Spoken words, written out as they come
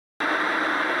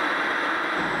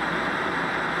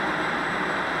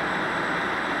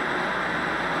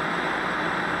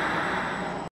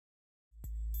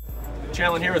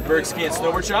Chanlin here with Berg Ski and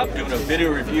Snowboard Shop, doing a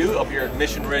video review up here at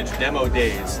Mission Ridge Demo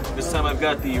Days. This time I've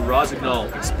got the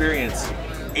Rossignol Experience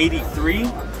 83.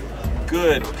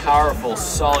 Good, powerful,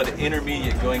 solid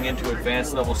intermediate going into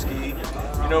advanced level ski.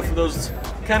 You know, for those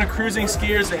kind of cruising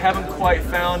skiers that haven't quite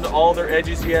found all their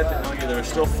edges yet, that are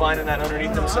still finding that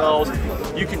underneath themselves,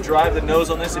 you can drive the nose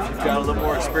on this if you've got a little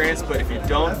more experience, but if you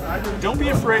don't be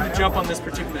afraid to jump on this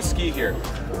particular ski here.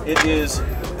 It is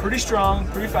pretty strong,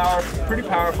 pretty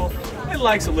powerful. It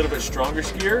likes a little bit stronger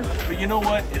skier, but you know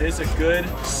what? It is a good,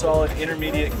 solid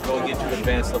intermediate going into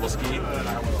advanced level ski.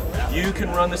 You can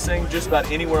run this thing just about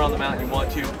anywhere on the mountain you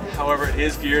want to. However, it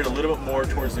is geared a little bit more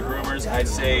towards the groomers. I'd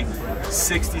say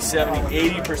 60, 70,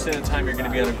 80% of the time you're going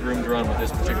to be on a groomed run with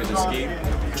this particular ski,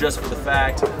 just for the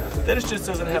fact that it just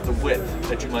doesn't have the width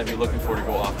that you might be looking for to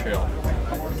go off trail.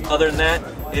 Other than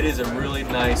that, it is a really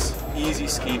nice, easy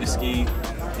ski to ski.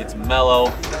 It's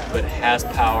mellow, but it has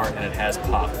power and it has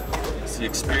pop. It's the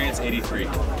Experience 83.